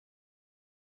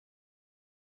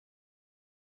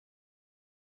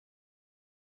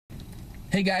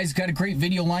Hey guys, got a great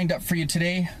video lined up for you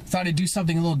today. Thought I'd do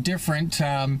something a little different.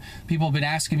 People have been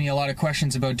asking me a lot of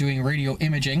questions about doing radio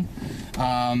imaging.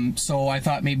 So I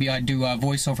thought maybe I'd do a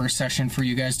voiceover session for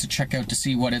you guys to check out to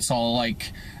see what it's all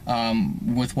like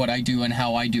with what I do and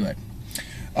how I do it.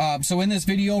 So in this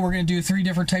video, we're going to do 3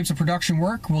 different types of production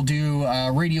work. We'll do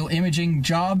a radio imaging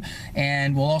job,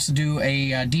 and we'll also do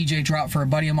a DJ drop for a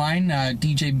buddy of mine,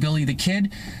 DJ Billy the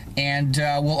Kid, and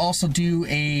we'll also do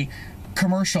a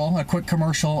quick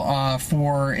commercial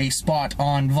for a spot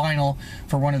on vinyl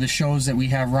for one of the shows that we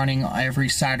have running every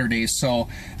Saturday. So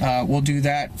we'll do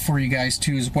that for you guys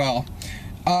too as well.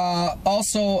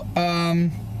 Also,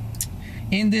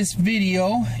 in this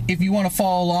video, if you want to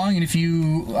follow along and if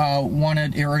you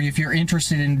or if you're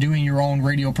interested in doing your own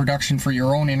radio production for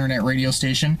your own internet radio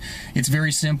station, it's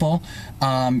very simple.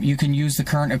 You can use the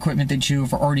current equipment that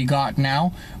you've already got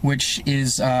now, which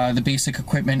is the basic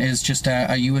equipment is just a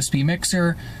USB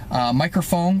mixer,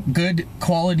 microphone, good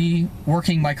quality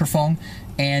working microphone,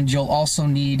 and you'll also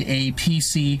need a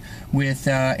PC with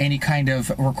any kind of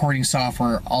recording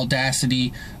software,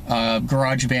 Audacity,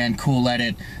 GarageBand, Cool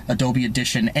Edit, Adobe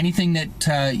Audition. Anything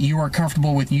that you are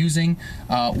comfortable with using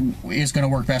is going to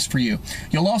work best for you.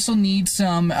 You'll also need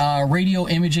some radio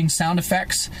imaging sound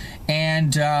effects,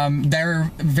 and they're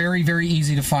very, very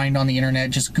easy to find on the internet.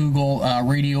 Just Google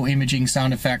radio imaging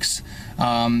sound effects,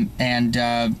 and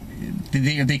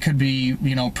they could be,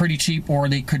 you know, pretty cheap or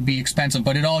they could be expensive,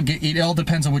 but it all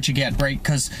depends on what you get, right?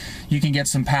 Because you can get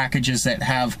some packages that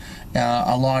have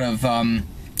a lot of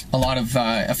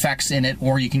effects in it,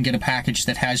 or you can get a package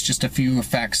that has just a few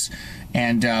effects,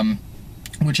 and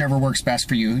whichever works best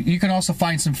for you. You can also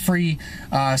find some free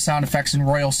sound effects and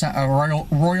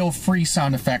royal-free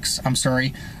sound effects,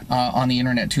 on the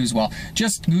internet too as well.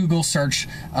 Just Google search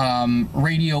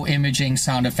radio imaging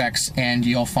sound effects and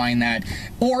you'll find that.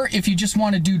 Or if you just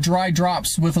want to do dry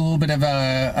drops with a little bit of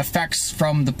effects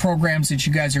from the programs that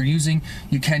you guys are using,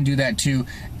 you can do that too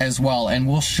as well. And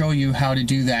we'll show you how to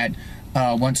do that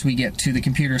once we get to the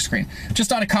computer screen.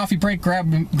 Just on a coffee break,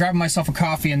 grabbing myself a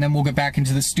coffee, and then we'll get back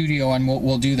into the studio and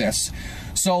we'll do this.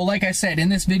 So like I said, in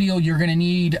this video you're going to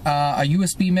need a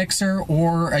USB mixer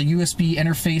or a USB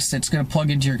interface that's going to plug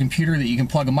into your computer that you can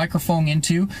plug a microphone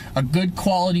into, a good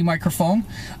quality microphone.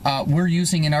 We're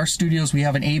using in our studios, we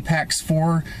have an Apex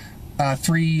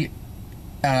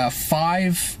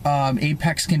 435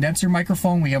 Apex condenser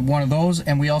microphone. We have one of those,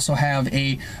 and we also have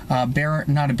a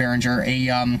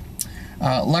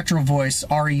Electro Voice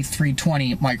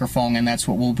RE320 microphone, and that's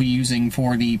what we'll be using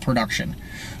for the production.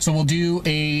 So we'll do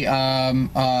a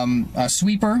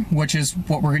sweeper, which is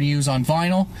what we're going to use on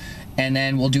vinyl, and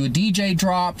then we'll do a DJ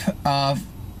drop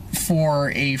for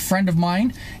a friend of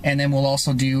mine, and then we'll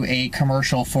also do a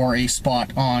commercial for a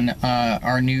spot on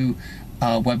our new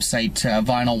website,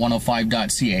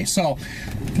 vinyl105.ca. So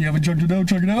if you haven't checked it out,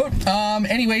 check it out.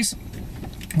 Anyways,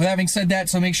 with having said that,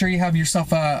 so make sure you have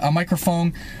yourself a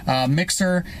microphone,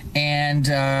 mixer, and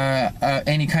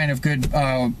any kind of good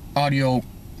audio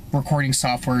recording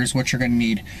software is what you're going to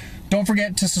need. Don't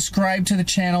forget to subscribe to the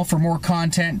channel for more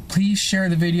content. Please share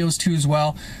the videos too as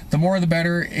well. The more the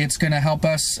better. It's going to help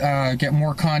us get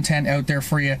more content out there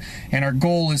for you. And our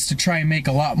goal is to try and make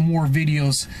a lot more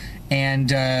videos and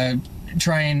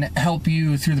try and help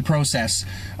you through the process.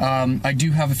 I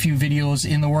do have a few videos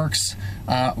in the works.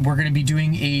 We're going to be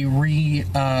doing a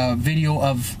video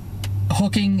of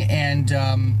hooking and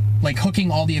like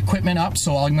hooking all the equipment up.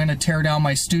 So I'm going to tear down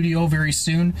my studio very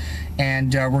soon,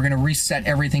 and we're going to reset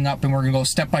everything up, and we're going to go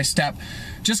step by step.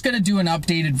 Just going to do an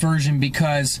updated version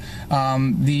because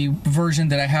the version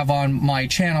that I have on my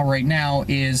channel right now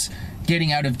is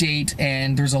getting out of date,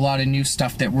 and there's a lot of new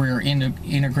stuff that we're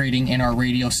integrating in our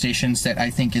radio stations that I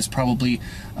think is probably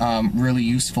really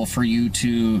useful for you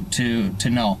to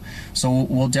know. So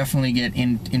we'll definitely get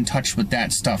in touch with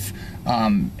that stuff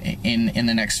in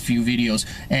the next few videos.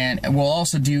 And we'll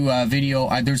also do a video.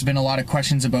 There's been a lot of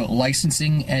questions about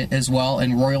licensing as well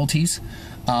and royalties.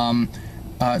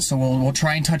 So we'll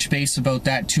try and touch base about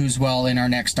that too as well in our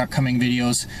next upcoming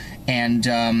videos.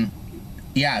 And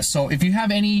yeah, so if you have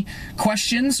any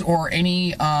questions or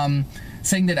any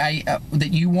thing that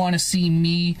that you want to see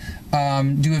me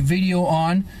do a video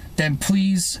on, then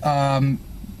please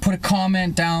put put a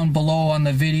comment down below on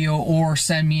the video or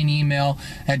send me an email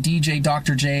at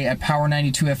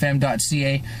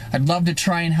djdrj@power92fm.ca. I'd love to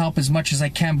try and help as much as I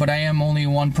can, but I am only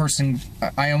one person,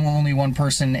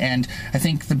 and I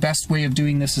think the best way of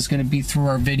doing this is going to be through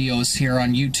our videos here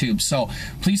on YouTube. So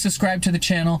please subscribe to the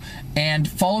channel and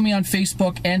follow me on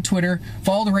Facebook and Twitter.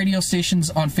 Follow the radio stations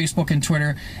on Facebook and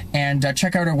Twitter, and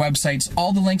check out our websites.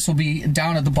 All the links will be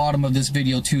down at the bottom of this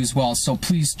video too as well, so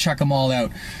please check them all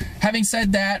out. Having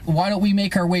said that, why don't we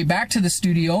make our way back to the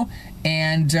studio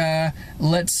and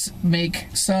let's make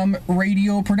some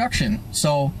radio production.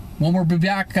 So when we'll be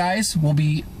back, guys, we'll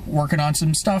be working on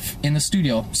some stuff in the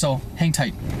studio, so hang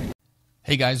tight.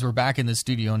 Hey guys, we're back in the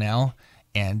studio now,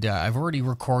 and I've already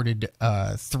recorded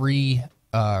three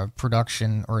audio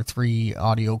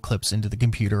clips into the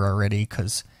computer already,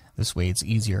 because this way it's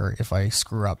easier. If I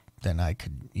screw up, then I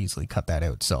could easily cut that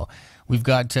out. So we've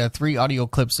got 3 audio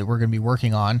clips that we're going to be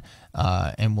working on,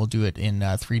 and we'll do it in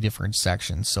 3 different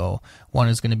sections. So one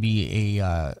is going to be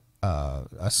a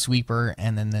sweeper,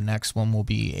 and then the next one will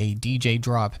be a DJ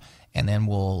drop, and then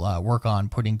we'll work on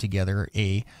putting together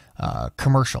a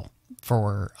commercial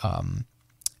for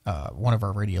one of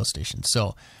our radio stations.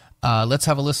 So let's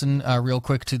have a listen real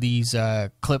quick to these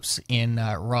clips in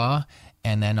RAW,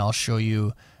 and then I'll show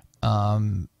you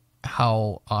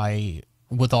how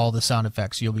with all the sound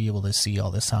effects, you'll be able to see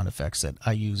all the sound effects that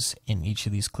I use in each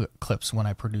of these clips when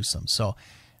I produce them. So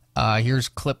here's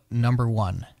clip number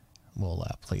 1. We'll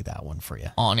play that one for you.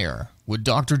 On air with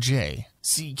Dr. J,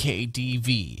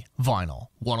 CKDV, Vinyl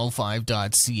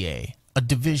 105.ca, a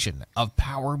division of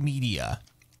Power Media.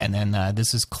 And then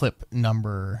this is clip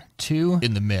number 2,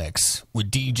 in the mix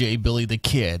with DJ Billy the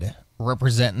Kid,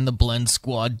 representing the Blend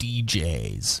Squad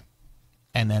DJs.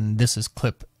 And then this is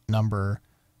clip number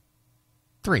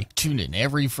 3. Tune in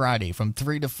every Friday from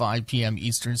 3 to 5 p.m.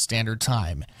 Eastern Standard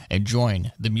Time and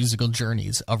join the musical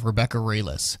journeys of Rebecca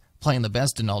Reyes, playing the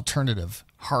best in alternative,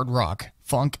 hard rock,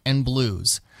 funk, and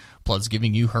blues, plus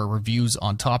giving you her reviews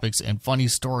on topics and funny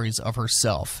stories of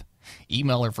herself.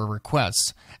 Email her for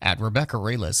requests at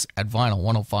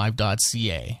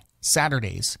rebeccareyes@vinyl105.ca.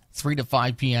 Saturdays, 3 to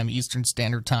 5 p.m. Eastern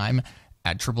Standard Time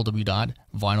at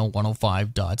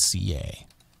www.vinyl105.ca.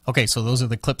 Okay, so those are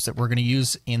the clips that we're going to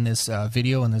use in this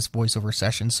video, in this voiceover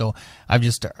session. So I've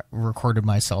just recorded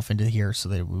myself into here so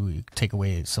that we take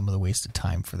away some of the wasted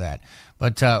time for that.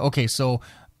 But okay, so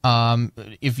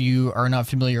if you are not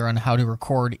familiar on how to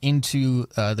record into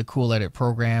the Cool Edit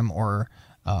program, or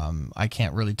I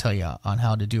can't really tell you on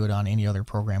how to do it on any other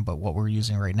program but what we're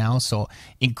using right now. So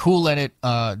in Cool Edit,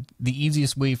 the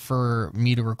easiest way for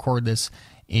me to record this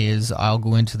is I'll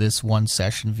go into this one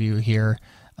session view here.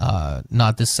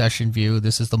 Not this session view.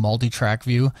 This is the multi-track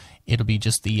view. It'll be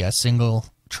just the single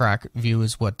track view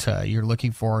is what you're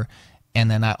looking for.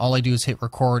 And then all I do is hit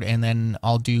record, and then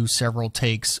I'll do several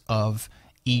takes of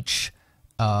each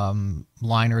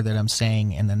liner that I'm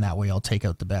saying, and then that way I'll take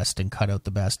out the best and cut out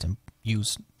the best and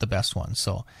use the best one.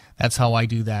 So that's how I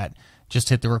do that. Just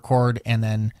hit the record and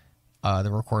then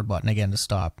the record button again to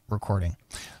stop recording.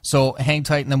 So hang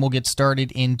tight, and then we'll get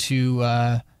started into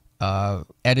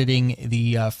editing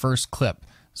the first clip.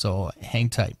 So hang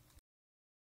tight.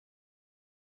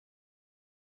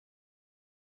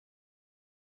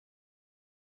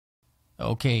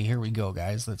 Okay, here we go,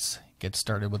 guys. Let's get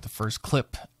started with the first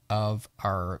clip of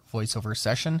our voiceover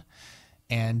session.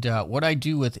 And what I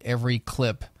do with every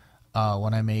clip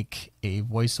when I make a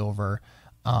voiceover,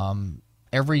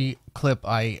 every clip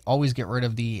I always get rid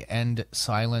of the end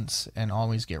silence and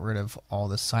always get rid of all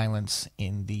the silence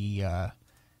in the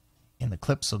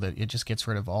clip, so that it just gets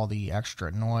rid of all the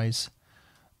extra noise.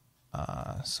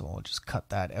 So we'll just cut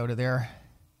that out of there,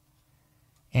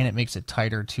 and it makes it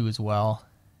tighter too as well,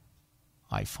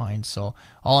 I find. So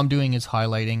all I'm doing is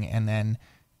highlighting and then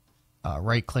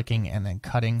right clicking and then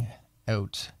cutting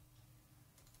out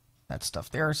that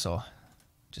stuff there. So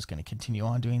just going to continue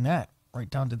on doing that right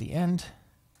down to the end.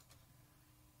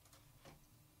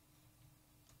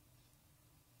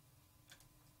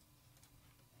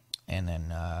 And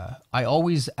then I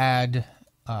always add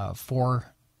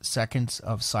 4 seconds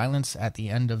of silence at the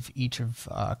end of each of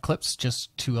clips,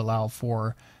 just to allow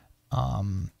for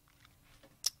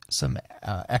some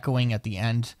echoing at the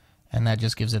end, and that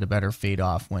just gives it a better fade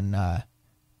off when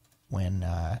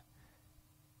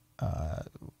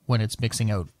it's mixing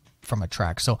out from a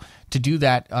track. So to do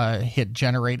that, hit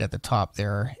generate at the top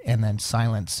there, and then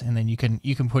silence, and then you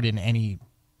can put in any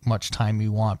much time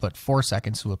you want, but 4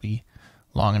 seconds will be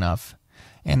long enough.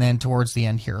 And then towards the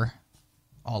end here,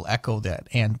 I'll echo that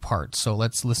end part. So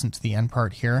let's listen to the end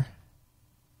part here.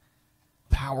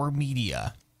 Power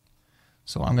Media.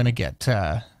 So I'm going to get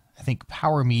I think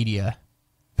Power Media.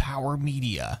 Power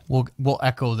Media. We'll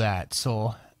echo that.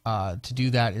 So to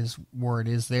do that is where it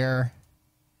is there,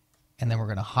 and then we're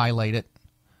going to highlight it.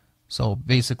 So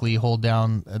basically hold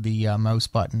down the mouse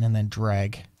button and then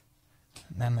drag,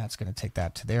 and then that's going to take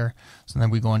that to there. So then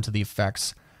we go into the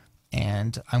effects,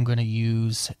 and I'm going to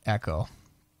use echo.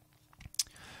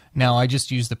 Now I just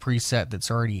use the preset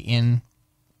that's already in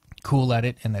Cool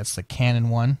Edit, and that's the Canon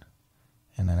one,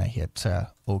 and then I hit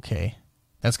OK.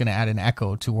 That's going to add an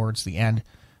echo towards the end,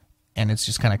 and it's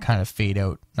just kind of fade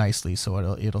out nicely,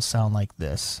 so it'll sound like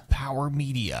this. Power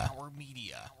Media. Power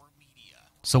Media.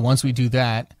 So once we do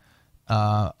that,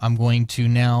 I'm going to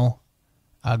now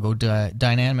go to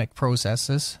dynamic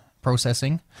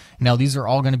processing. Now these are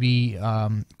all going to be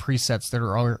presets that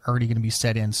are already going to be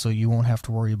set in, so you won't have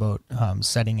to worry about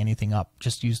setting anything up.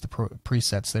 Just use the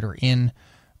presets that are in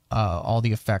all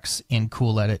the effects in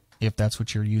Cool Edit if that's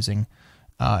what you're using.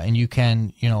 And you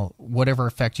can, whatever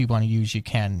effect you want to use, you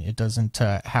can. It doesn't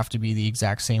have to be the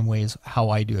exact same way as how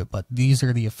I do it, but these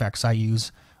are the effects I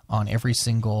use on every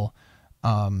single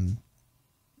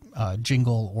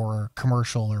jingle or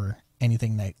commercial or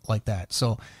anything like that.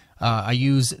 So I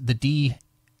use the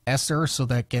de-esser, so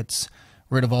that gets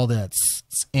rid of all the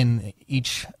in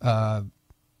each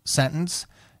sentence,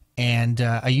 and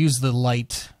I use the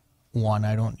light one.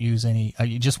 I don't use any. I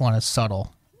just want a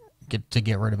subtle to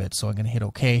get rid of it. So I'm going to hit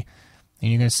OK,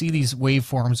 and you're going to see these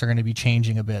waveforms are going to be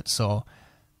changing a bit. So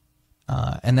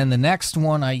and then the next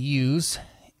one I use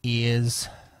is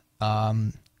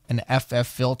an FF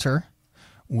filter,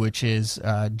 which is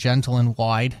gentle and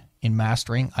wide in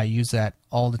mastering. I use that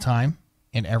all the time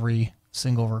in every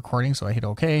single recording, so I hit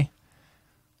OK.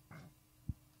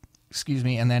 Excuse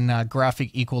me, and then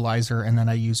graphic equalizer, and then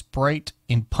I use bright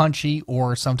and punchy,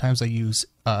 or sometimes I use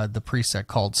the preset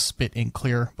called spit and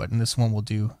clear, but in this one we'll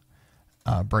do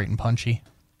bright and punchy.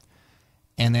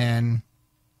 And then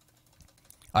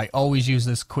I always use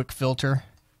this quick filter,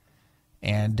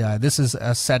 and this is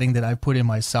a setting that I put in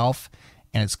myself,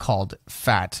 and it's called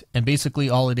fat. And basically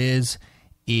all it is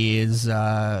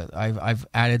I've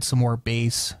added some more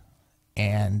bass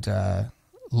and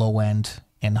low end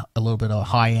and a little bit of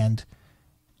high end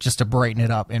just to brighten it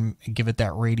up and give it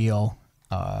that radio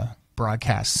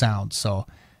broadcast sound. So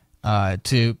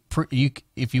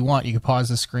if you want, you can pause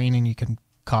the screen and you can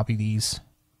copy these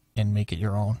and make it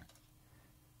your own.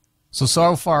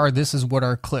 So far this is what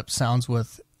our clip sounds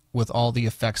with all the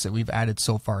effects that we've added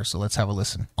so far. So let's have a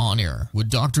listen. On Air with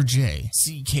Dr. J,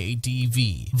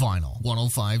 CKDV, Vinyl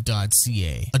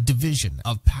 105.ca, a division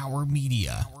of Power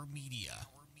Media.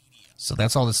 So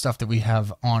that's all the stuff that we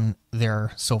have on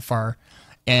there so far.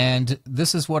 And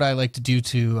this is what I like to do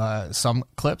to some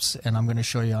clips, and I'm going to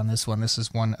show you on this one. This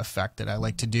is one effect that I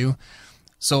like to do.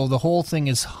 So the whole thing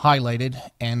is highlighted,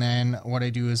 and then what I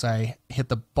do is I hit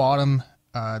the bottom,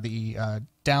 the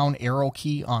down arrow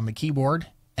key on the keyboard,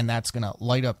 and that's going to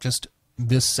light up just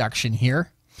this section here.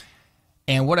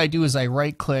 And what I do is I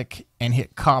right click and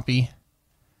hit copy,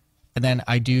 and then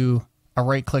I do a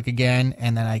right click again,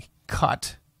 and then I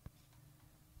cut.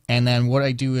 And then what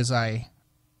I do is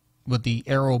with the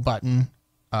arrow button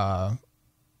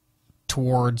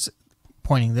towards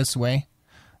pointing this way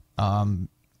to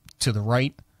the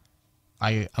right,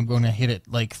 I'm going to hit it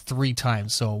like 3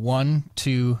 times. So 1,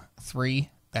 2, 3.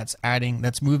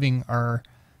 That's moving our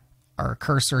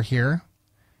cursor here.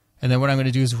 And then what I'm going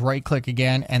to do is right click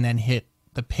again and then hit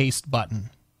the paste button.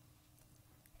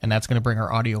 And that's going to bring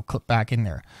our audio clip back in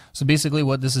there. So basically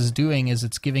what this is doing is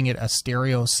it's giving it a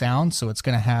stereo sound, so it's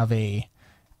going to have a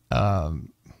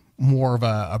more of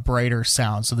a brighter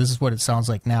sound. So this is what it sounds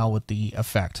like now with the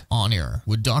effect. On Air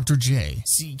with Dr. J,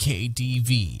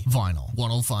 CKDV, Vinyl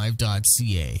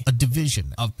 105.ca, a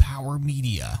division of Power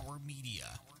Media.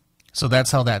 So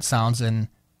that's how that sounds, and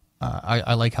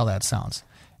I like how that sounds.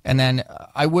 And then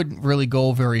I wouldn't really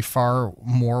go very far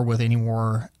more with any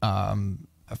more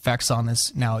effects on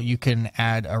this. Now you can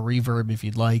add a reverb if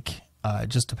you'd like. It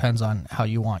just depends on how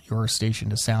you want your station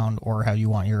to sound or how you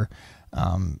want your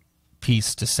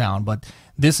piece to sound. But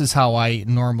this is how I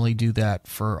normally do that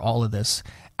for all of this.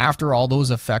 After all those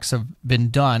effects have been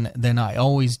done, then I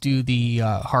always do the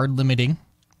hard limiting,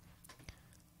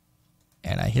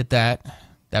 and I hit that.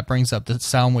 That brings up the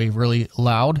sound wave really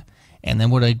loud. And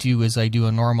then what I do is I do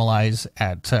a normalize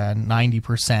at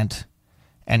 90%.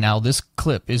 And now this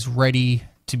clip is ready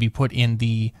to be put in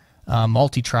the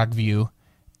multi-track view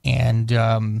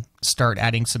and start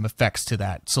adding some effects to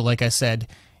that. So like I said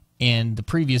in the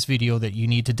previous video, that you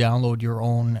need to download your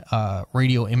own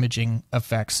radio imaging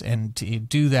effects. And to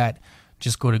do that,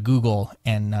 just go to Google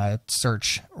and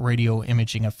search radio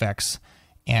imaging effects.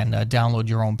 and download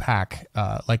your own pack.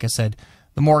 Like I said,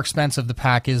 the more expensive the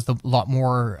pack is, the lot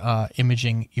more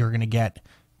imaging you're going to get,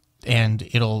 and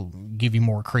it'll give you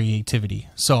more creativity.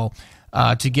 So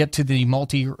to get to the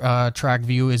multi-track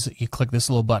view is you click this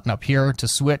little button up here to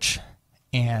switch,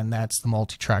 and that's the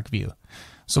multi-track view.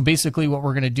 So basically what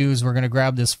we're going to do is we're going to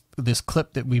grab this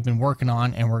clip that we've been working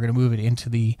on, and we're going to move it into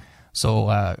the,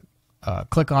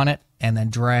 click on it and then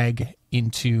drag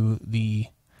into the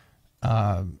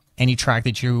any track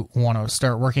that you want to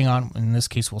start working on. In this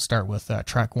case, we'll start with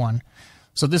track 1.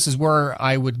 So this is where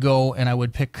I would go and I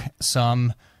would pick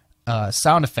some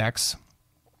sound effects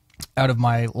out of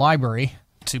my library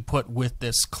to put with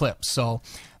this clip. So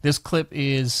this clip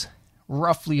is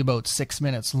roughly about 6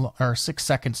 minutes or 6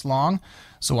 seconds long.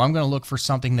 So I'm going to look for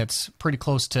something that's pretty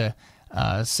close to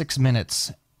 6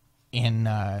 minutes in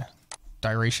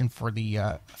duration for the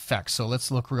effects. So let's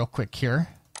look real quick here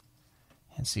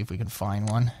and see if we can find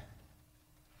one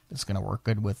that's going to work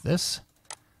good with this.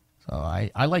 So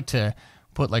I like to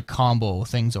put like combo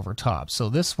things over top. So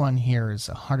this one here is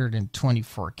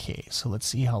 124K. So let's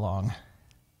see how long.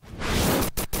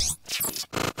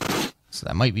 So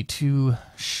that might be too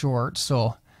short.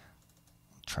 So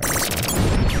try this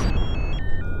one.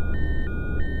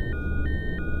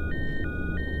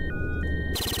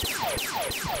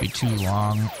 Be too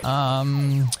long.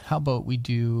 How about we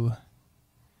do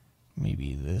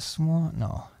maybe this one?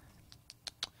 No.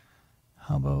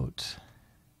 How about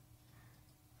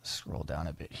scroll down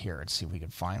a bit here and see if we can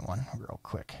find one real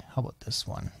quick. How about this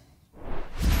one?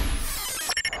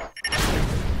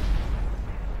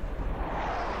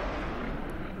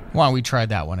 Why don't we try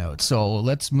that one out? So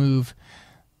let's move.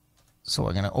 So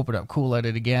I'm going to open up Cool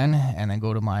Edit again and then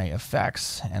go to my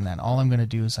effects. And then all I'm going to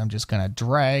do is I'm just going to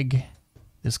drag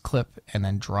this clip and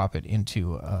then drop it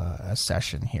into a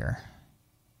session here.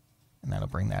 And that'll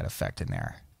bring that effect in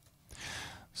there.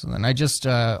 So then I just,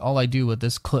 all I do with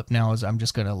this clip now is I'm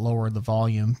just going to lower the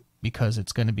volume because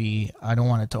it's going to be, I don't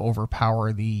want it to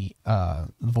overpower the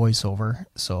voiceover.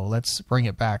 So let's bring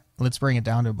it back. Let's bring it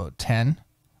down to about 10,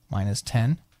 minus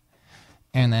 10.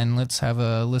 And then let's have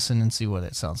a listen and see what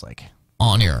it sounds like.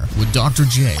 On Air with Dr.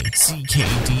 J,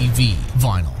 CKDV,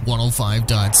 Vinyl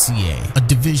 105.ca, a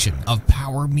division of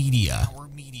Power Media.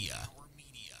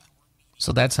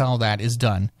 So that's how that is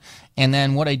done. And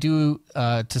then what I do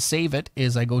to save it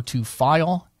is I go to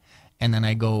File, and then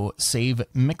I go Save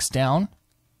Mix Down.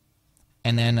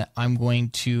 And then I'm going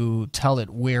to tell it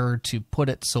where to put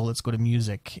it. So let's go to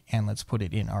Music, and let's put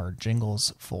it in our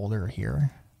Jingles folder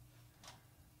here.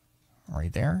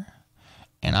 Right there.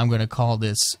 And I'm going to call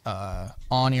this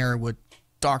On Air with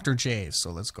Dr. J.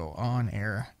 So let's go On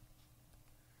Air.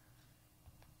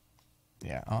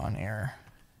 Yeah, On Air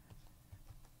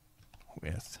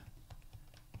with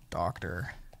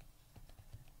Dr.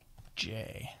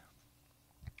 J.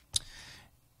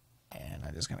 And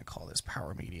I'm just going to call this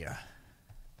Power Media.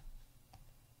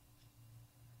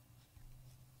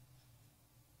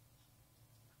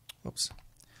 Oops.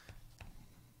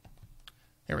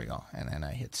 There we go. And then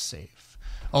I hit save.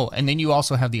 Oh, and then you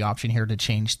also have the option here to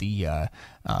change the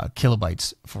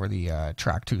kilobytes for the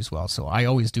track 2 as well. So I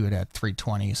always do it at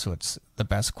 320, so it's the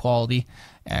best quality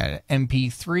at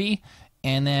MP3.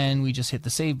 And then we just hit the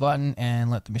save button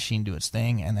and let the machine do its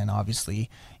thing. And then obviously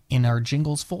in our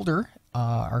Jingles folder,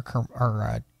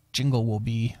 our jingle will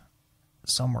be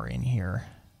somewhere in here.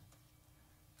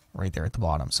 Right there at the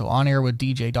bottom. So On Air with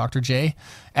DJ Dr. J.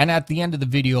 And at the end of the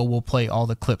video, we'll play all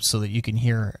the clips so that you can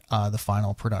hear the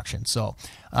final production. So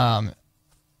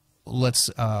let's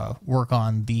work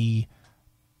on the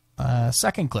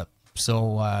second clip.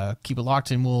 So keep it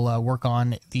locked and we'll work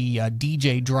on the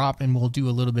DJ drop, and we'll do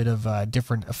a little bit of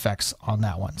different effects on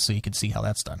that one so you can see how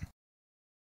that's done.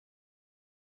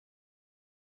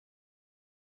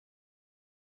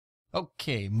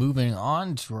 Okay, moving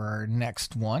on to our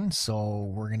next one. So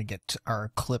we're going to get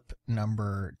our clip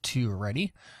number 2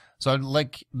 ready. So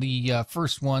like the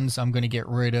first ones, I'm going to get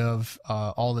rid of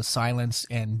all the silence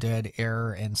and dead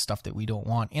air and stuff that we don't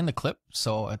want in the clip.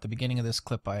 So at the beginning of this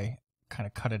clip, I kind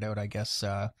of cut it out, I guess,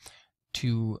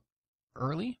 too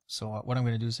early. So what I'm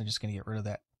going to do is I'm just going to get rid of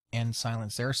that end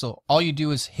silence there. So all you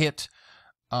do is hit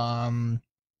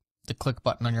the click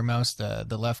button on your mouse, the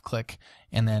left click,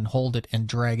 and then hold it and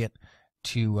drag it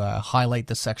to highlight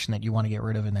the section that you want to get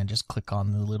rid of, and then just click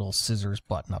on the little scissors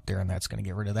button up there, and that's going to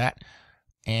get rid of that.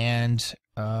 And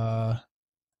going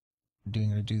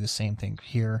to do the same thing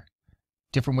here.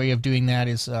 Different way of doing that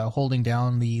is holding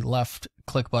down the left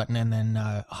click button and then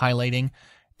highlighting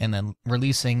and then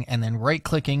releasing and then right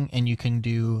clicking, and you can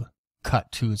do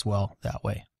cut to as well that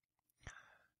way.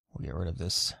 We'll get rid of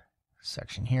this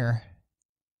section here.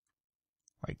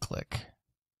 right click,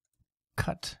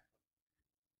 cut,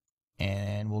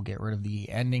 and we'll get rid of the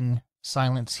ending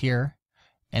silence here,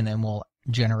 and then we'll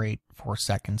generate 4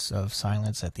 seconds of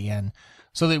silence at the end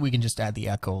so that we can just add the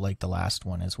echo like the last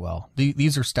one as well.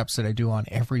 These are steps that I do on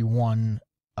every one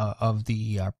of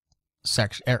the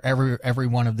section, every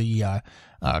one of the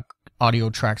audio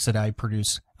tracks that I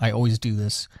produce. I always do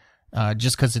this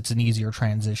just because it's an easier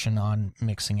transition on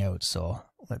mixing out. So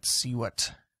let's see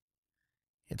what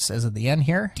it says at the end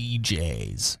here.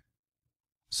 DJs.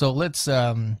 So let's,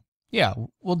 yeah,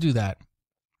 we'll do that.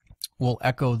 We'll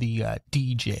echo the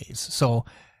DJs. So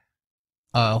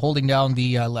holding down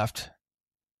the left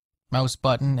mouse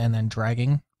button and then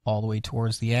dragging all the way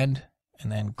towards the end, and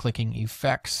then clicking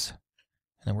effects,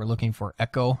 and then we're looking for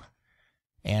echo.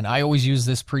 And I always use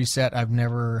this preset. I've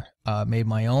never made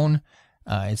my own.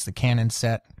 It's the Canon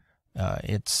set.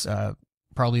 It's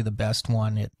probably the best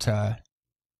one.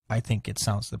 I think it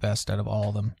sounds the best out of all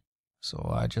of them.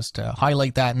 So just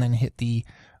highlight that and then hit the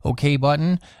OK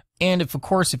button. And if, of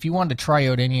course, if you want to try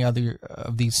out any other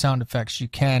of these sound effects, you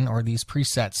can, or these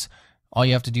presets. All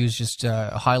you have to do is just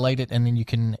highlight it, and then you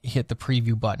can hit the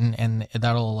preview button, and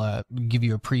that'll give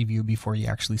you a preview before you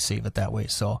actually save it that way.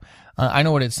 So I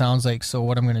know what it sounds like, so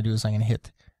what I'm going to do is I'm going to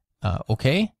hit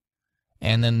OK,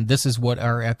 and then this is what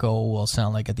our echo will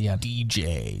sound like at the end.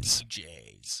 DJs.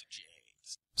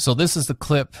 So this is the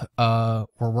clip we're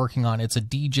working on. It's a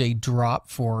DJ drop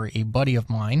for a buddy of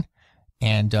mine.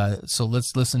 And so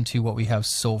let's listen to what we have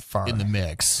so far. In the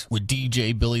mix with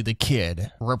DJ Billy the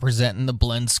Kid, representing the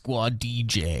Blend Squad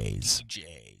DJs.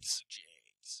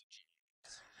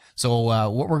 So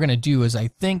what we're gonna do is, I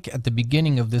think at the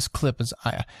beginning of this clip is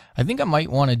I think I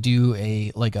might want to do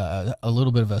a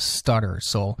little bit of a stutter.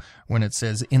 So when it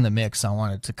says in the mix, I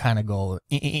want it to kind of go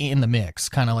in the mix,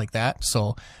 kind of like that.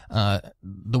 So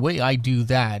the way I do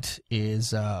that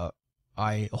is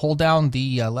I hold down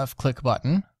the left click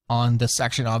button on the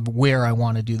section of where I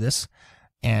want to do this,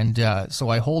 and so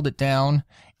I hold it down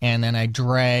and then I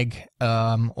drag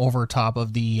over top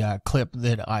of the clip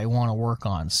that I want to work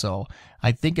on. So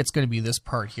I think it's going to be this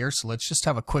part here. So let's just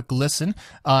have a quick listen.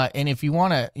 And if you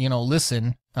want to,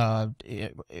 listen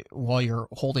while you're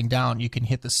holding down, you can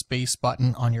hit the space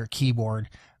button on your keyboard,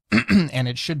 and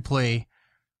it should play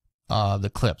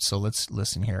the clip. So let's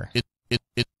listen here.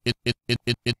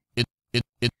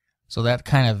 So that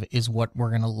kind of is what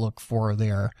we're going to look for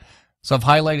there. So I've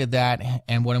highlighted that,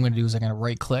 and what I'm going to do is I'm going to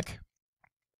right click.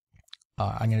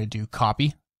 I'm going to do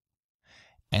copy,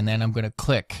 and then I'm going to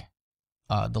click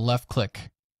the left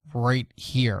click right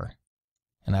here,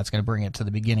 and that's going to bring it to the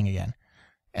beginning again.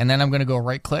 And then I'm going to go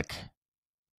right click,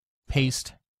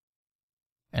 paste,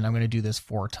 and I'm going to do this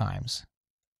 4 times.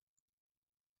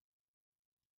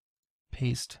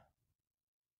 Paste,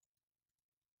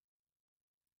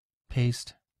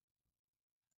 paste.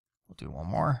 We'll do one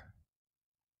more.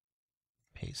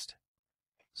 Paste.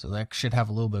 So that should have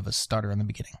a little bit of a stutter in the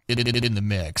beginning. In the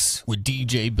mix with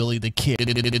DJ Billy the Kid.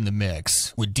 In the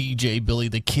mix with DJ Billy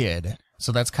the Kid.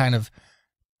 So that's kind of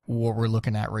what we're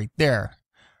looking at right there.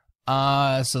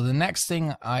 So the next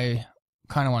thing I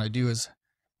kind of want to do is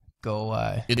go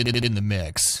in the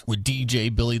mix with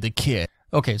DJ Billy the Kid.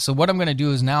 Okay, so what I'm going to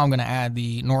do is now I'm going to add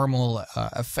the normal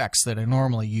effects that I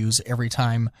normally use every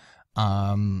time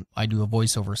I do a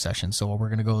voiceover session. So we're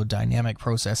going to go dynamic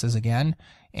processes again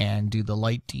and do the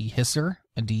light de-esser,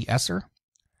 and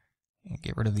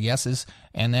get rid of the S's.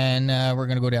 And then we're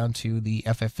going to go down to the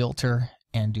FF filter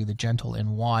and do the gentle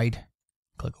and wide.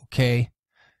 Click OK.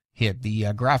 Hit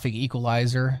the graphic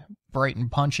equalizer, bright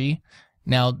and punchy.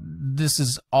 Now, this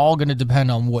is all going to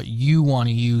depend on what you want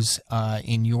to use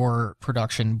in your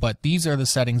production, but these are the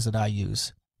settings that I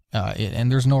use.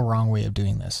 And there's no wrong way of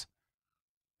doing this.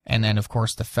 And then, of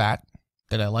course, the fat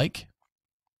that I like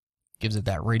gives it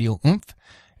that radio oomph.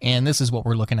 And this is what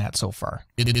we're looking at so far.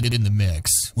 In the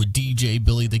mix with DJ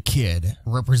Billy the Kid,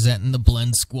 representing the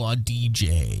Blend Squad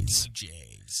DJs.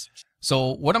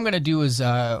 So what I'm going to do is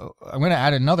I'm going to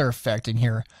add another effect in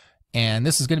here. And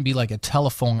this is going to be like a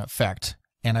telephone effect.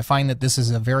 And I find that this is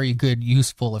a very good,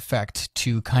 useful effect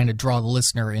to kind of draw the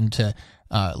listener into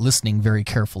listening very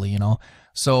carefully,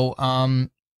 So,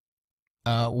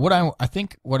 I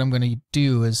think what I'm going to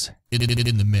do is in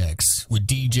the mix with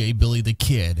DJ Billy the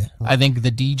Kid. I think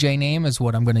the DJ name is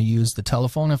what I'm going to use the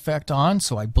telephone effect on.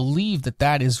 So I believe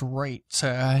that is right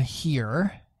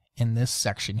here in this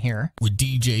section here with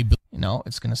DJ.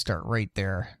 It's going to start right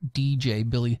there. DJ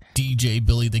Billy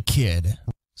the Kid.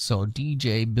 So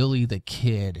DJ Billy the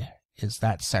Kid is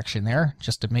that section there,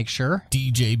 just to make sure.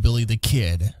 DJ Billy the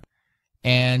Kid.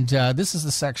 And this is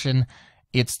the section.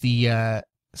 It's the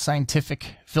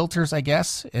scientific filters, I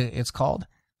guess it's called.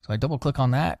 So I double click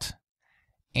on that,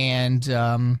 and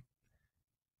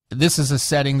this is a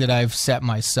setting that I've set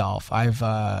myself. I've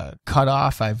cut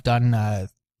off. I've done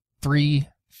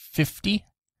 350,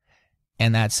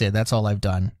 and that's it. That's all I've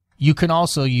done. You can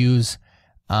also use,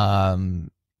 I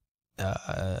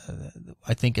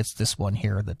think it's this one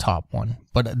here, the top one.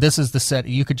 But this is the set.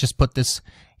 You could just put this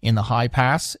in the high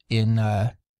pass in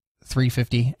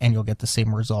 350, and you'll get the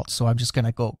same results. So I'm just going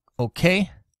to go OK.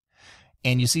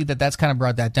 And you see that that's kind of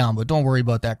brought that down. But don't worry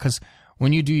about that, because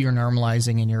when you do your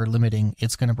normalizing and your limiting,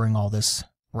 it's going to bring all this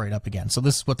right up again. So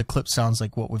this is what the clip sounds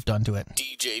like, what we've done to it.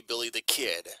 DJ Billy the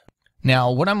Kid.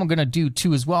 Now, what I'm going to do,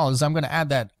 too, as well, is I'm going to add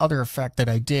that other effect that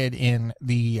I did in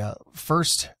the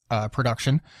first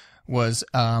production. Was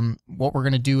what we're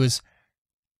going to do is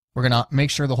we're going to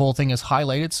make sure the whole thing is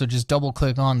highlighted. So just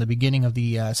double-click on the beginning of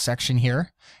the section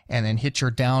here, and then hit your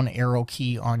down arrow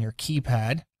key on your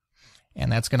keypad. And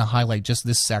that's going to highlight just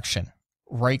this section.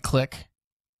 Right-click,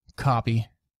 copy,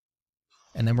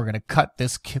 and then we're going to cut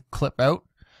this clip out.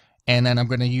 And then I'm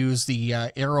going to use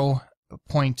the arrow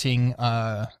pointing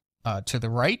to the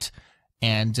right,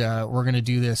 and we're going to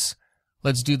do this.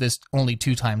 Let's do this only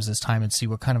 2 times this time and see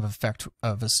what kind of effect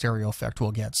of a stereo effect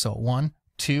we'll get. So 1,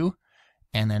 2,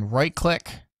 and then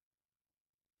right-click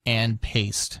and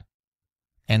paste.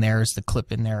 And there's the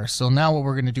clip in there. So now what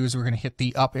we're going to do is we're going to hit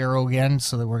the up arrow again,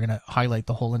 so that we're going to highlight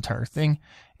the whole entire thing,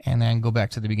 and then go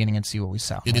back to the beginning and see what we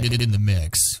sound like. In the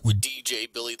mix with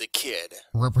DJ Billy the Kid,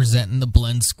 representing the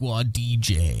Blend Squad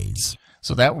DJs.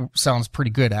 So that sounds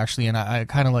pretty good, actually, and I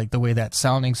kind of like the way that's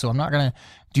sounding, so I'm not going to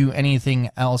do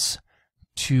anything else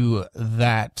to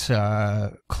that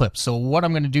clip. So what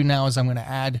I'm going to do now is I'm going to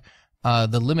add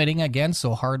the limiting again,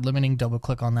 so hard limiting,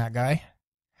 double-click on that guy.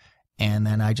 And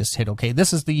then I just hit OK.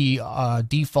 This is the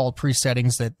default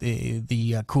presettings that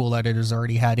the Cool Editor's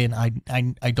already had in.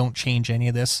 I don't change any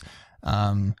of this.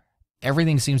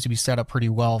 Everything seems to be set up pretty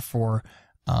well for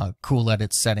Cool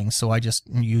Edit settings, so I just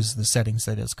use the settings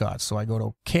that it's got. So I go to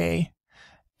OK,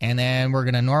 and then we're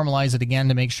going to normalize it again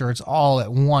to make sure it's all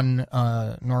at one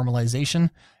normalization,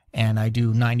 and I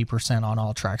do 90% on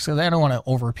all tracks, so I don't want to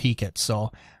over peak it.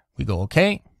 So we go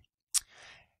OK.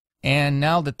 And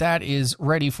now that that is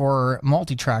ready for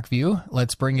multi-track view,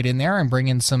 let's bring it in there and bring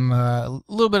in some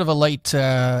little bit of a light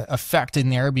effect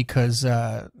in there, because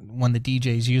when the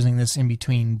DJ is using this in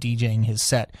between DJing his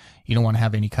set, you don't want to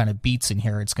have any kind of beats in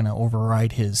here. It's going to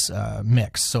override his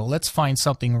mix. So let's find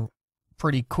something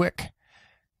pretty quick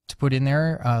to put in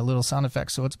there, a little sound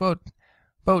effect. So it's about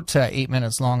 8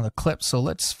 minutes long, the clip. So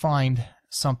let's find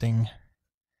something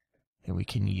that we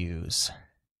can use.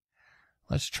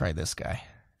 Let's try this guy.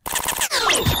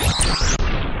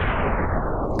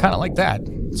 Kind of like that.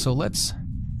 So let's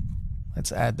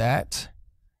add that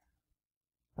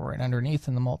right underneath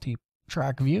in the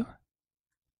multi-track view.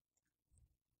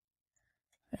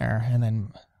 There, and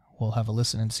then we'll have a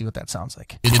listen and see what that sounds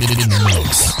like. In the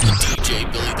mix with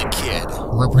DJ Billy the Kid,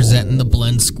 representing the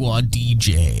Blend Squad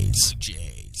DJs.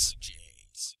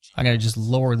 I'm gonna just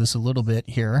lower this a little bit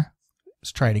here.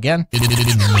 Let's try it again. In the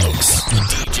mix with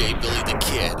DJ Billy the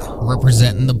Kid,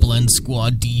 representing the Blend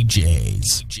Squad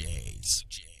DJs.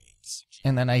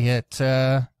 And then I hit,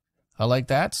 I like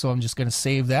that, so I'm just going to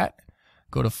save that.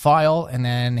 Go to File, and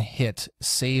then hit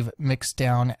Save Mix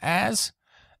Down As.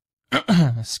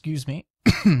 Excuse me.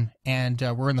 And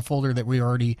we're in the folder that we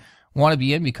already want to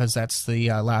be in, because that's the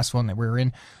last one that we're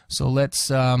in. So let's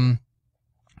call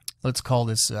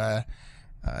this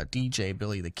DJ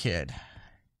Billy the Kid.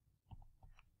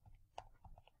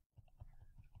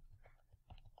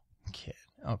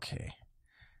 Okay.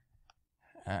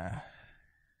 Now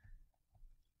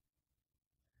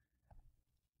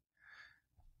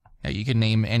you can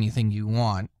name anything you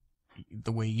want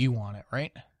the way you want it,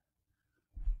 right?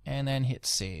 And then hit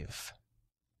save.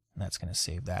 And that's going to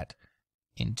save that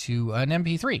into an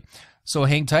MP3. So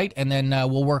hang tight, and then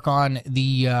we'll work on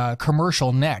the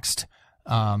commercial next.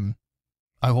 I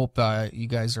hope you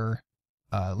guys are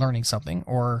learning something,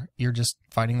 or you're just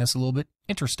finding this a little bit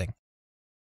interesting.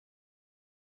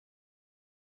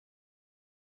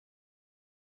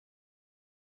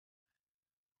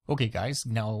 Okay, guys,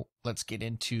 now let's get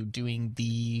into doing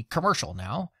the commercial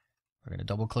now. We're going to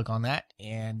double click on that,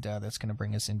 and that's going to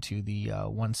bring us into the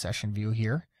one session view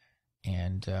here.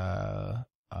 And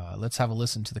let's have a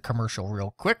listen to the commercial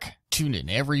real quick. Tune in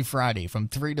every Friday from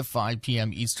 3 to 5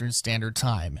 p.m. Eastern Standard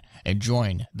Time and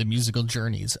join the musical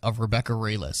journeys of Rebecca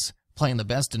Reyes, playing the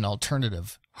best in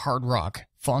alternative, hard rock,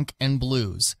 funk, and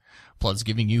blues, plus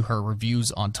giving you her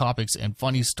reviews on topics and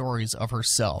funny stories of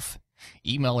herself.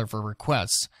 Email her for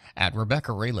requests at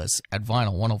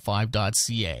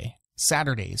RebeccaRaylis@vinyl105.ca.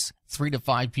 Saturdays, 3 to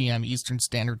 5 p.m. Eastern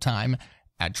Standard Time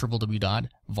at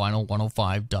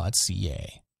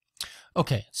www.vinyl105.ca.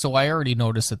 Okay, so I already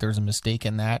noticed that there's a mistake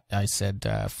in that. I said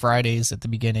Fridays at the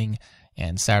beginning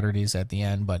and Saturdays at the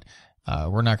end, but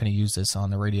we're not going to use this on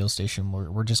the radio station.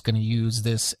 We're just going to use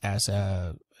this as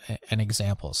an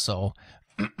example. So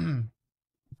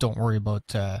don't worry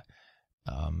about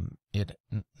it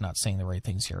not saying the right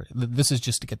things here. This is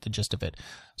just to get the gist of it.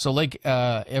 So like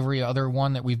every other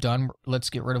one that we've done, let's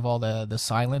get rid of all the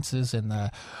silences and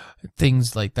the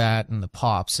things like that and the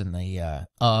pops and the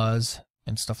uhs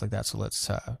and stuff like that. So let's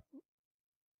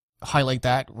highlight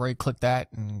that, right click that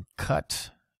and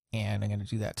cut. And I'm going to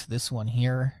do that to this one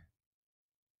here.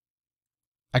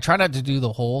 I try not to do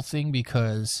the whole thing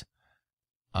because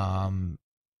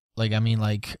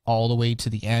like all the way to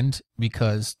the end,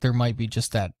 because there might be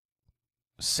just that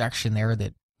section there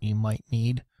that you might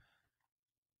need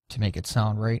to make it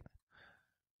sound right.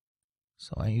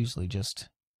 So I usually just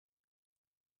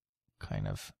kind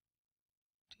of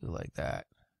do like that.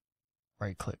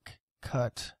 Right click,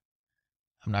 cut.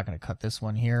 I'm not going to cut this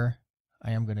one here.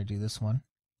 I am going to do this one.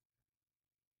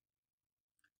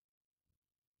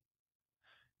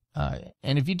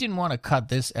 And if you didn't want to cut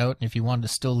this out, and if you wanted to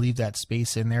still leave that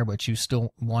space in there, but you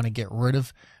still want to get rid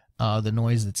of the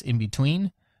noise that's in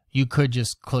between, you could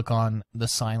just click on the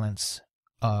silence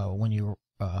when you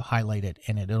highlight it,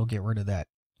 and it'll get rid of that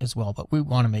as well. But we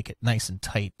want to make it nice and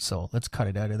tight, so let's cut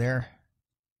it out of there.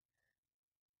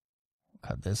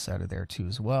 Cut this out of there too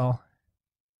as well.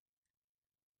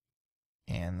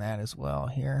 And that as well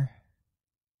here.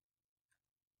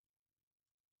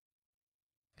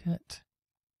 Cut.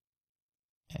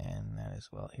 And that as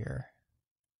well here.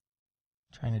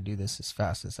 Trying to do this as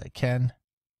fast as I can.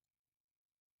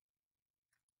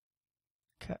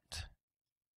 Cut.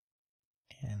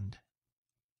 And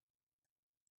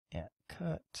yeah,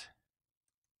 cut.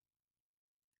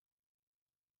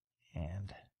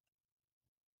 And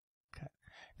cut.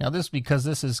 Now this, because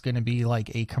this is going to be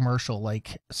like a commercial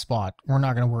like spot, we're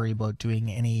not going to worry about doing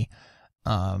any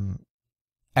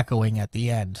echoing at the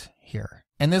end here.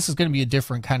 And this is going to be a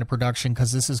different kind of production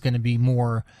because this is going to be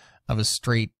more of a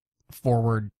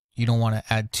straightforward, you don't want to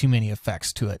add too many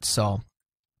effects to it. So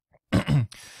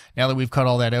now that we've cut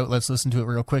all that out, let's listen to it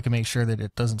real quick and make sure that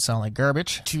it doesn't sound like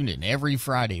garbage. Tune in every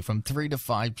Friday from 3 to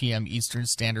 5 p.m. Eastern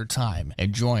Standard Time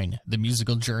and join the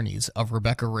musical journeys of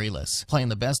Rebecca Raylis, playing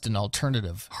the best in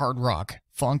alternative, hard rock,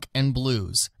 funk, and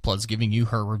blues, plus giving you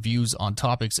her reviews on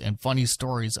topics and funny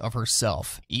stories of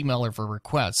herself. Email her for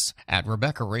requests at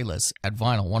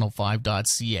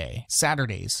RebeccaRaylis@vinyl105.ca.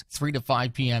 Saturdays, 3 to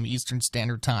 5 p.m. Eastern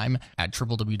Standard Time at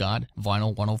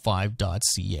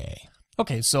www.vinyl105.ca.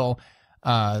 Okay, so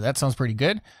that sounds pretty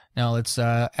good. Now let's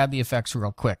add the effects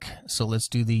real quick. So let's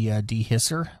do the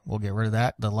dehisser. We'll get rid of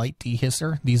that, the light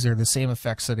dehisser. These are the same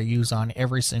effects that I use on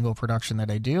every single production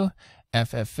that I do.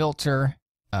 FF filter,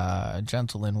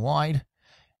 gentle and wide,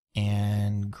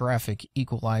 and graphic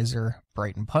equalizer,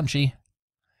 bright and punchy.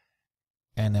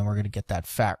 And then we're going to get that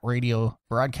fat radio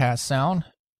broadcast sound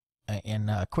in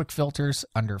quick filters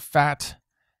under fat.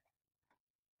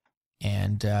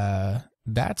 And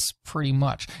that's pretty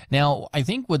much. Now, I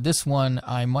think with this one,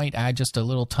 I might add just a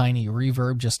little tiny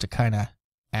reverb just to kind of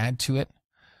add to it.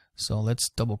 So let's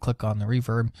double click on the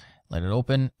reverb, let it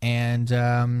open. And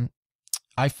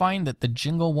I find that the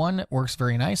jingle one works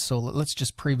very nice. So let's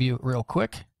just preview it real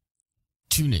quick.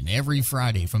 Tune in every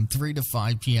Friday from 3 to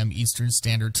 5 p.m. Eastern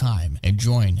Standard Time and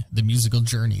join the musical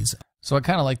journeys. So I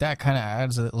kind of like that. Kind of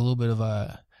adds a little bit of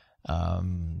a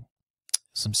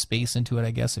some space into it,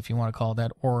 I guess, if you want to call it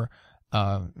that, or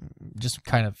just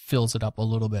kind of fills it up a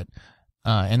little bit.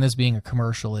 And this being a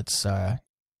commercial, it's I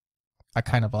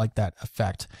kind of like that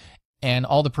effect. And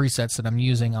all the presets that I'm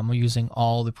using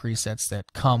all the presets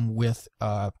that come with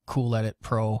Cool Edit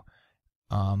Pro.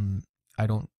 I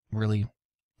don't really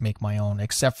make my own,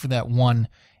 except for that one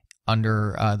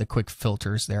under the quick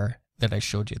filters there that I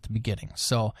showed you at the beginning.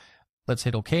 So let's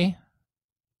hit OK.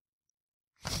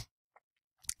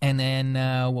 And then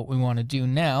what we want to do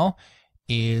now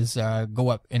is go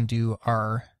up and do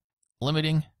our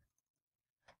limiting.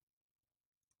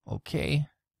 Okay.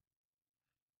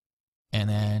 And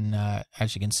then,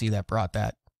 as you can see, that brought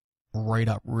that right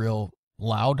up real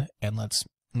loud. And let's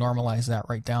normalize that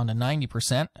right down to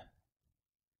 90%.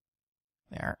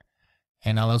 There.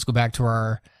 And now let's go back to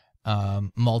our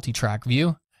multi-track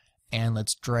view. And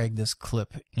let's drag this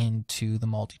clip into the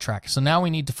multi-track. So now we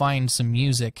need to find some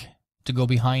music to go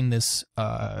behind this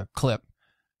clip.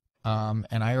 And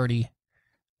I already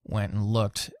went and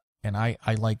looked and I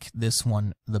like this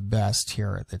one the best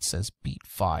here that says Beat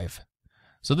 5.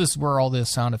 So this is where all the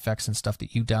sound effects and stuff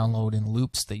that you download and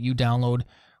loops that you download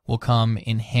will come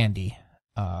in handy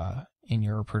in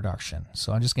your production.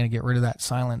 So I'm just going to get rid of that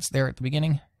silence there at the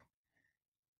beginning.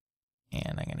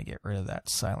 And I'm going to get rid of that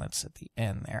silence at the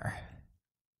end there.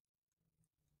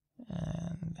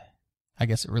 And I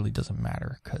guess it really doesn't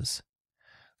matter because,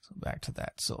 so back to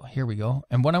that. So here we go.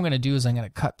 And what I'm going to do is I'm going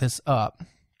to cut this up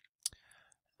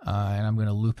and I'm going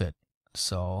to loop it.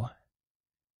 So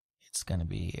it's going to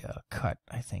be a cut,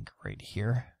 I think, right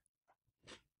here.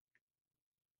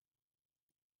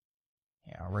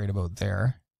 Yeah, right about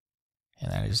there.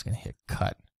 And then I'm just going to hit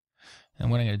cut.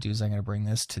 And what I'm going to do is I'm going to bring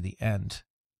this to the end.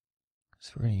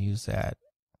 So we're going to use that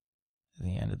at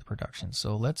the end of the production.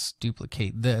 So let's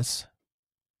duplicate this.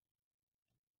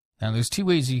 Now there's two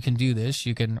ways you can do this.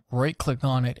 You can right click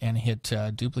on it and hit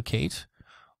duplicate,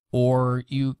 or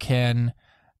you can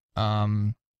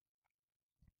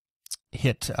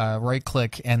hit right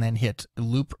click and then hit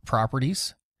loop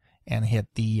properties and hit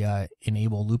the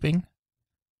enable looping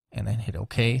and then hit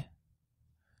OK.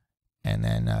 And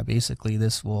then basically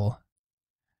this will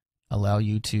allow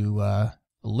you to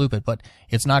loop it, but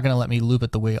it's not going to let me loop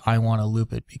it the way I want to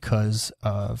loop it because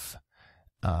of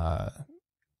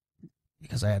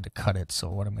because I had to cut it.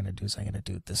 So what I'm going to do is I'm going to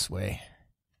do it this way.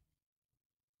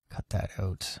 Cut that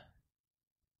out.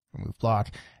 Remove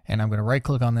block. And I'm going to right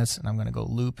click on this and I'm going to go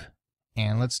loop.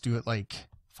 And let's do it like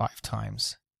 5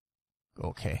 times.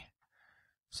 Okay.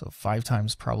 So 5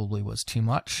 times probably was too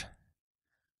much.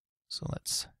 So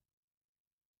let's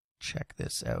check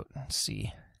this out and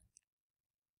see.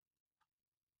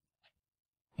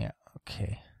 Yeah,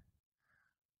 okay.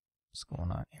 What's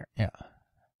going on here? Yeah.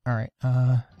 All right.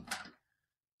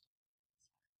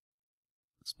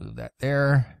 Let's move that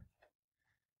there.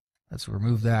 Let's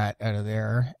remove that out of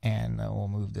there, and we'll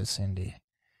move this into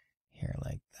here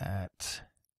like that.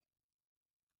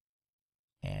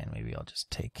 And maybe I'll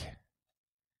just take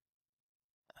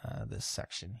this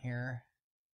section here,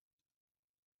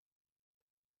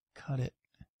 cut it,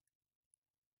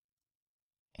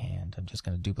 and I'm just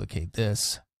going to duplicate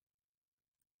this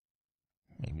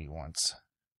maybe once.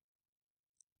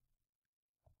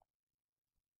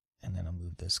 And then I'll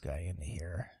move this guy into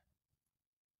here.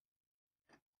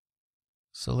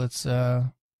 So let's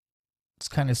kind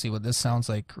of see what this sounds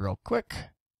like real quick.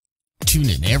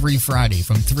 Tune in every Friday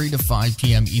from 3 to 5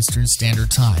 p.m. Eastern Standard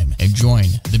Time and join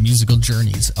the musical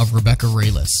journeys of Rebecca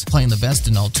Raylis, playing the best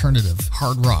in alternative,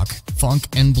 hard rock, funk,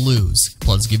 and blues,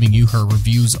 plus giving you her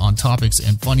reviews on topics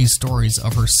and funny stories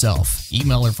of herself.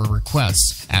 Email her for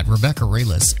requests at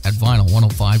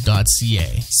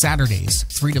RebeccaRaylis@vinyl105.ca. Saturdays,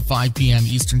 3 to 5 p.m.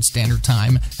 Eastern Standard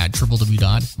Time at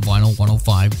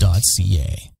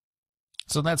www.vinyl105.ca.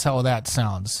 So that's how that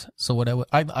sounds. So what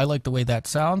I like the way that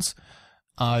sounds.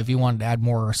 If you wanted to add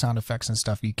more sound effects and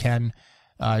stuff, you can.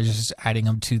 Just adding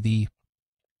them to the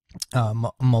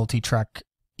multi-track,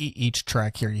 each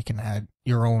track here, you can add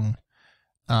your own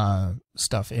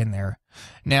stuff in there.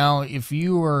 Now, if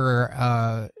you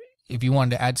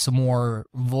wanted to add some more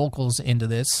vocals into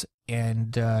this,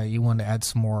 and you want to add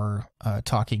some more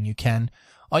talking, you can.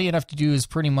 All you'd have to do is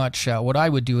pretty much what I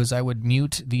would do is I would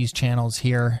mute these channels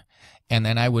here. And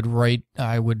then I would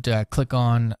click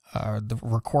on the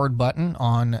record button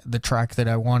on the track that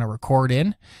I want to record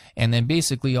in. And then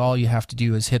basically all you have to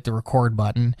do is hit the record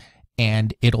button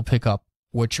and it'll pick up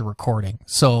what you're recording.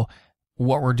 So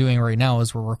what we're doing right now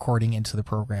is we're recording into the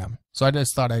program. So I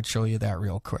just thought I'd show you that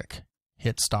real quick.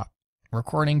 Hit stop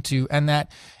recording to end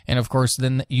that. And of course,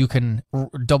 then you can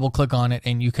double click on it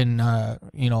and you can,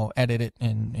 edit it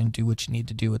and do what you need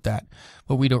to do with that.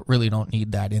 But we really don't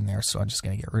need that in there. So I'm just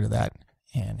going to get rid of that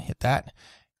and hit that.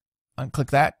 Unclick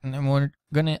that. And then we're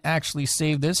going to actually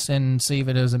save this and save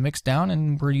it as a mix down,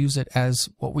 and we'll use it as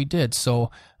what we did.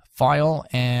 So file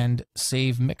and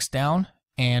save mix down,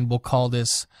 and we'll call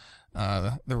this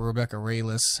the Rebecca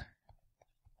Raylis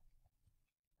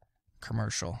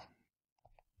commercial.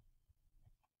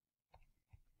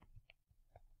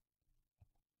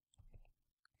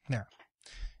 There,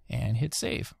 and hit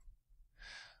save.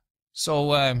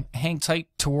 So hang tight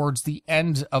towards the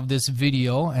end of this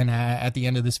video, and at the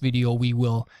end of this video we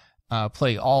will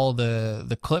play all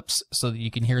the clips so that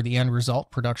you can hear the end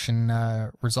result, production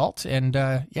result, and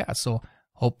yeah, so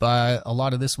hope a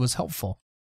lot of this was helpful.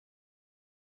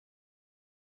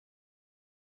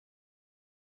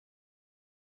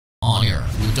 On air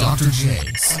with Dr.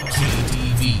 J's,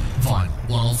 KDV,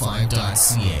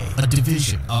 Vinyl105.ca, a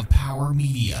division of Power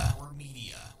Media.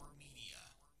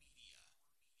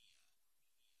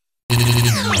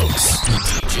 host,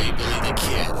 DJ Billy the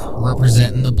Kid,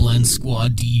 representing the Blend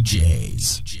Squad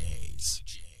DJs.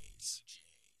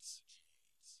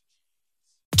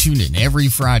 Tune in every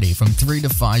Friday from 3 to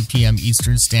 5 p.m.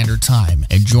 Eastern Standard Time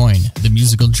and join the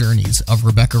musical journeys of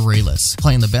Rebecca Reyes,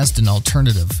 playing the best in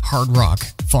alternative, hard rock,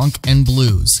 funk, and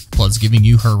blues, plus giving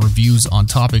you her reviews on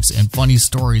topics and funny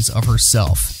stories of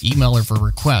herself. Email her for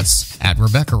requests at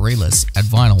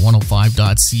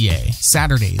RebeccaReyes@vinyl105.ca.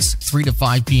 Saturdays, 3 to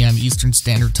 5 p.m. Eastern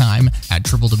Standard Time at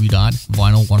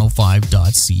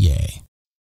www.vinyl105.ca.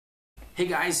 Hey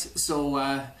guys,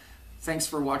 so thanks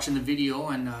for watching the video,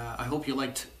 and I hope you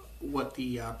liked what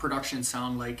the production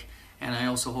sound like, and I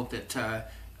also hope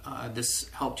that this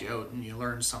helped you out and you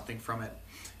learned something from it.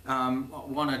 I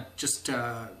want to just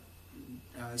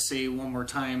say one more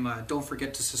time, don't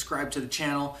forget to subscribe to the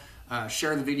channel,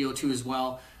 share the video too as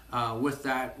well. With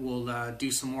that, we'll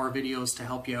do some more videos to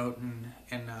help you out,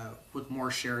 and with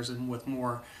more shares and with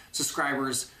more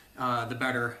subscribers, the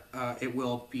better it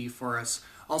will be for us.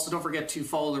 Also, don't forget to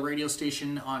follow the radio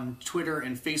station on Twitter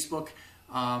and Facebook,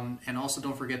 and also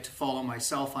don't forget to follow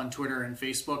myself on Twitter and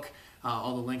Facebook.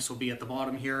 All the links will be at the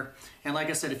bottom here. And like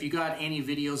I said, if you got any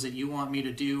videos that you want me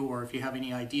to do, or if you have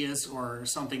any ideas or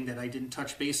something that I didn't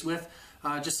touch base with,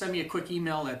 just send me a quick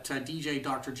email at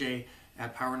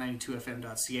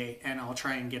djdrj@power92fm.ca, and I'll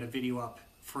try and get a video up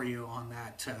for you on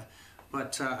that.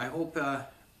 But I hope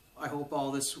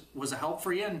all this was a help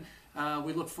for you, and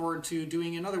we look forward to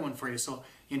doing another one for you. So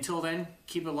until then,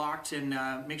 keep it locked, and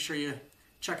make sure you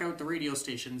check out the radio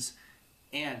stations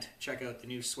and check out the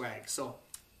new swag. So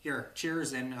here,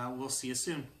 cheers, and we'll see you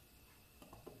soon.